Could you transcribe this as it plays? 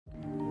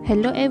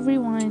Hello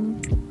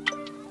everyone!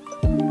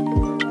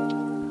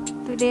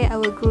 Today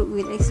our group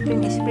will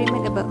explain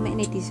experiment about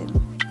magnetism.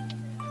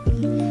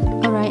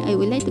 Alright, I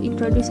would like to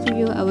introduce to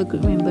you our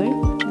group member.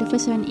 The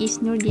first one is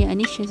Nurdia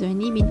Anisha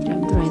Zohani binti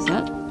Abdul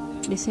Razak.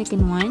 The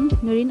second one,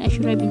 Nurin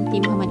Ashura binti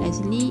Muhammad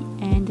Azli.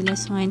 And the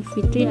last one,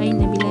 Fitri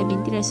Ain Nabila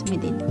binti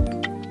Rasmuddin.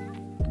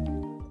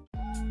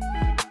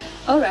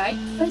 Alright,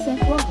 first and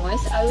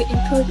foremost, I will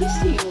introduce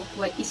to you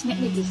what is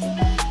magnetism.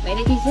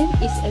 Magnetism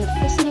is a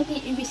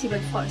fascinating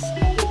invisible force.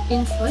 It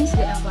influences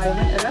the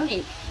environment around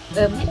it.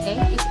 A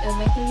magnet is a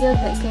material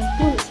that can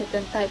pull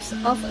certain types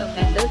of a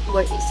metal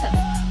toward itself.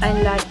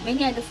 Unlike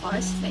many other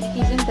forces,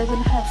 magnetism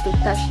doesn't have to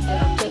touch the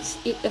objects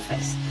it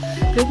affects.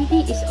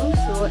 Gravity is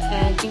also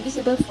an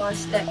invisible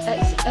force that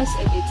acts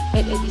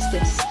at a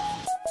distance.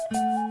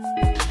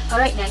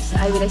 Alright, next,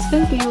 I will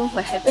explain to you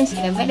what happens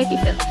in a magnetic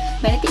field.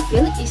 Magnetic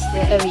field is the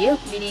area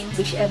within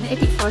which a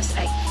magnetic force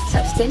acts.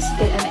 Substances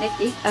that are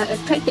magnetic are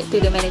attracted to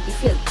the magnetic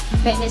field.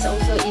 Magnets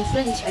also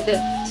influence each other,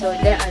 so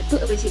there are two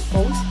opposite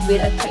poles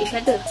will attract each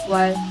other,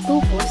 while two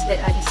poles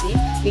that are the same,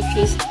 which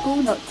is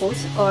two north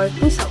poles or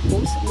two south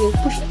poles, will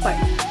push apart.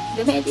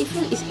 The magnetic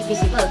field is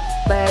invisible,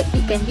 but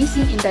it can be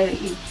seen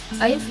indirectly.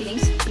 Iron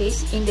fillings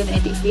placed in the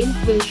magnetic field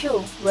will show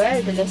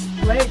where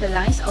the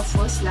lines of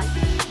force lie.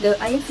 The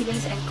iron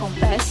fillings and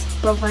compass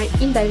provide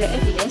indirect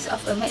evidence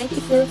of a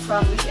magnetic field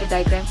from which a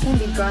diagram can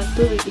be drawn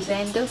to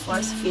represent the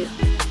force field.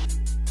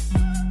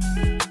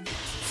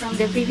 From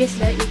the previous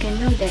slide, we can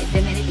know that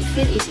the magnetic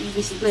field is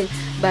invisible,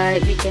 but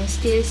we can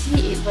still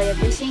see it via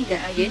placing the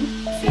iron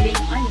filling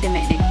on the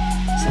magnet.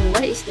 So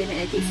what is the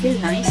magnetic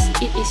field lines?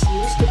 It is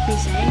used to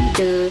present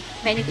the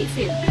magnetic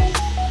field.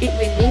 It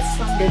will leave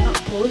from the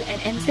north pole and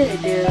enter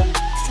the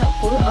south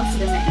pole of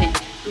the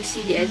magnet. To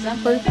see the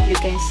example, you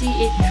can see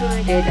it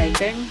through the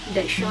diagram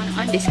that's shown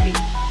on the screen.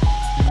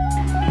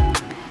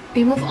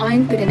 We move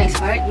on to the next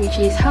part, which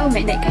is how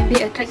magnet can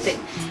be attracted.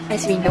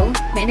 As we know,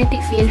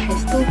 magnetic field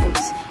has two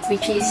poles,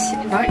 which is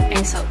north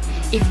and south.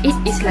 If it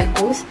is like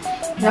poles,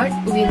 north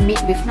will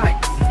meet with north,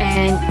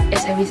 and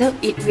as a result,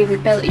 it will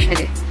repel each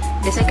other.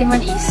 The second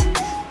one is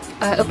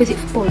opposite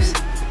poles.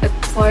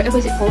 For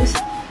opposite poles,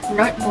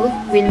 north pole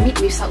will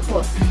meet with south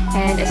pole,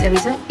 and as a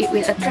result, it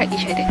will attract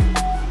each other.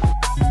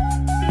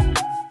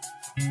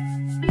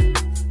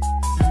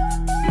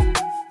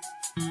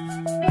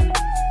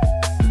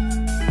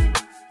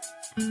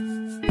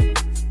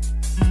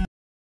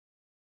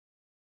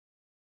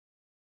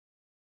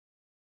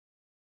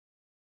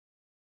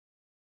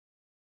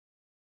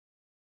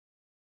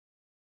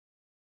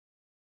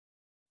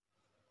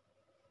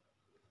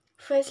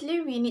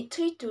 Firstly, we need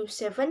 3 to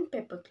 7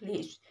 paper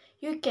clips.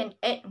 You can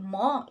add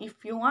more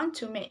if you want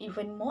to make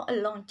even more a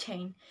long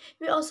chain.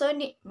 We also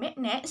need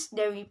magnets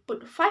that we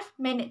put 5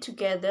 magnets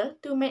together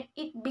to make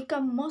it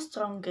become more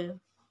stronger.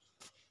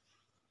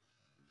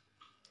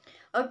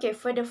 Okay,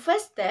 for the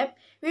first step,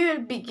 we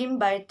will begin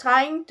by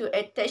trying to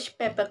attach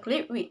paper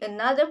clip with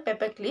another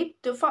paper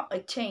clip to form a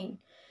chain.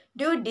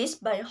 Do this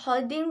by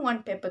holding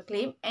one paper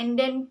clip and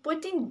then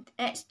putting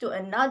next to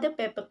another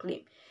paper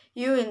clip.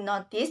 You will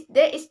notice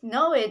there is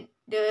no way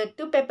the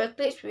two paper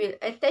clips will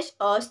attach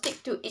or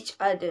stick to each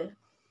other.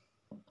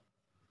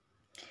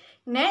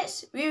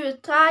 Next, we will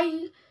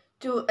try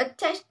to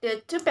attach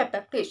the two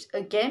paper clips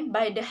again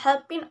by the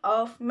helping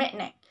of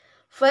magnet.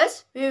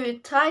 First, we will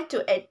try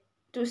to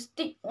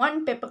stick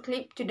one paper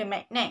clip to the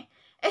magnet.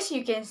 As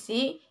you can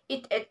see,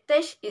 it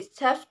attaches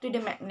itself to the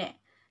magnet.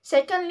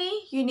 Secondly,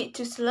 you need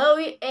to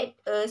slowly add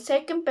a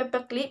second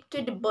paper clip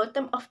to the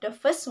bottom of the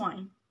first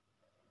one.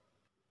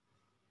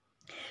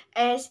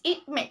 As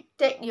it may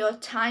take your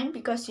time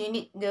because you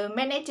need the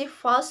magnetic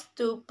force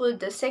to pull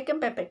the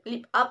second paper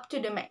clip up to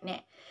the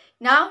magnet.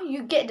 Now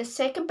you get the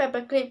second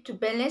paper clip to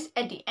balance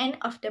at the end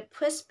of the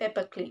first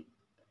paper clip.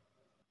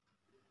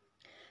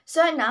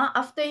 So now,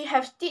 after you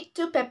have stick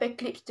two paper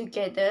clips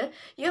together,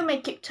 you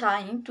may keep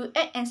trying to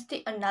add and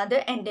stick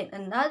another and then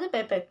another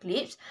paper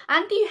clips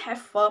until you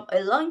have formed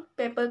a long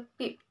paper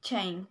clip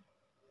chain.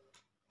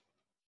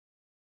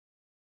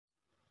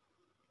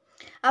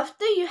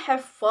 After you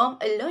have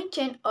formed a long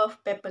chain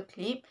of paper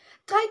clip,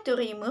 try to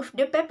remove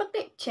the paper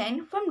clip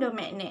chain from the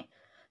magnet.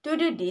 To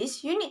do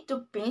this, you need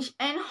to pinch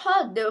and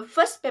hold the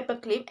first paper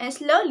clip and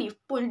slowly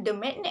pull the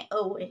magnet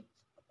away.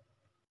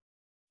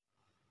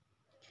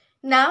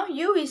 Now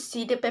you will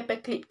see the paper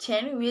clip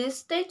chain will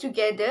stay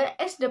together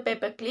as the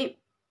paper clip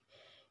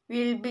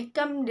will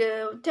become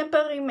the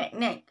temporary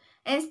magnet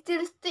and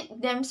still stick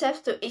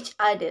themselves to each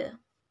other.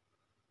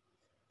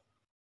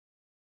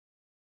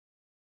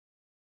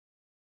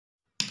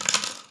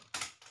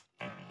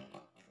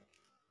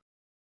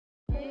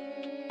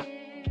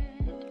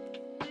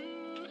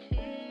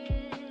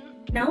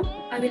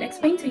 Now, I will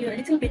explain to you a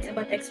little bit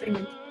about the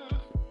experiment.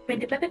 When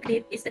the paper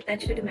clip is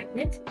attached to the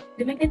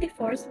magnetic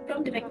force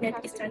from the magnet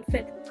is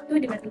transferred to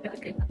the metal paper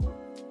clip.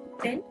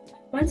 Then,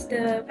 once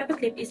the paper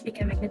clip is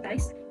become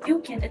magnetized, you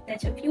can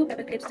attach a few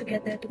paper clips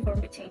together to form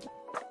a chain.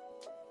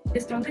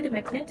 The stronger the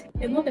magnet,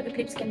 the more paper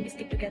clips can be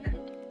stick together.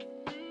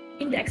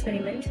 In the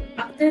experiment,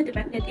 after the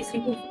magnet is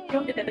removed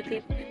from the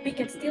paperclip, we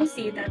can still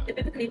see that the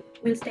paperclip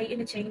will stay in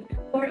the chain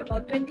for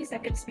about 20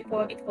 seconds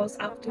before it falls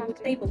out to the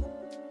table.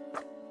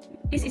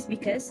 This is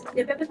because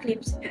the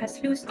paperclip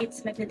has lost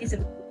its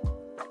magnetism.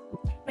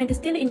 When the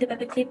steel in the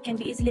paperclip can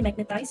be easily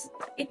magnetized,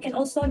 it can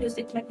also lose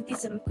its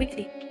magnetism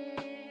quickly.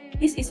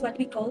 This is what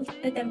we call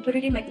a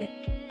temporary magnet.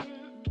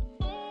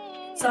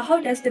 So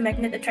how does the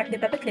magnet attract the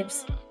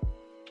paperclips?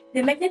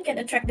 The magnet can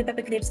attract the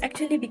paperclips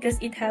actually because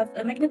it has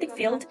a magnetic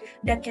field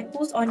that can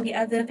push on the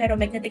other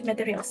ferromagnetic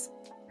materials.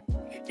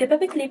 The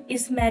paperclip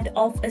is made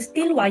of a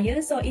steel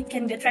wire, so it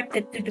can be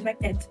attracted to the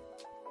magnet.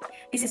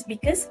 This is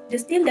because the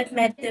steel that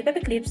made the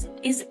paperclips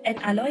is an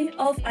alloy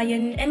of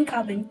iron and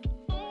carbon.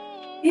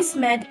 This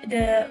made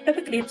the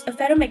paperclips of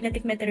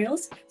ferromagnetic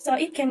materials, so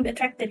it can be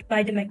attracted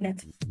by the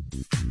magnet.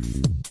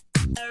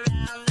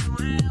 Around the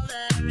world.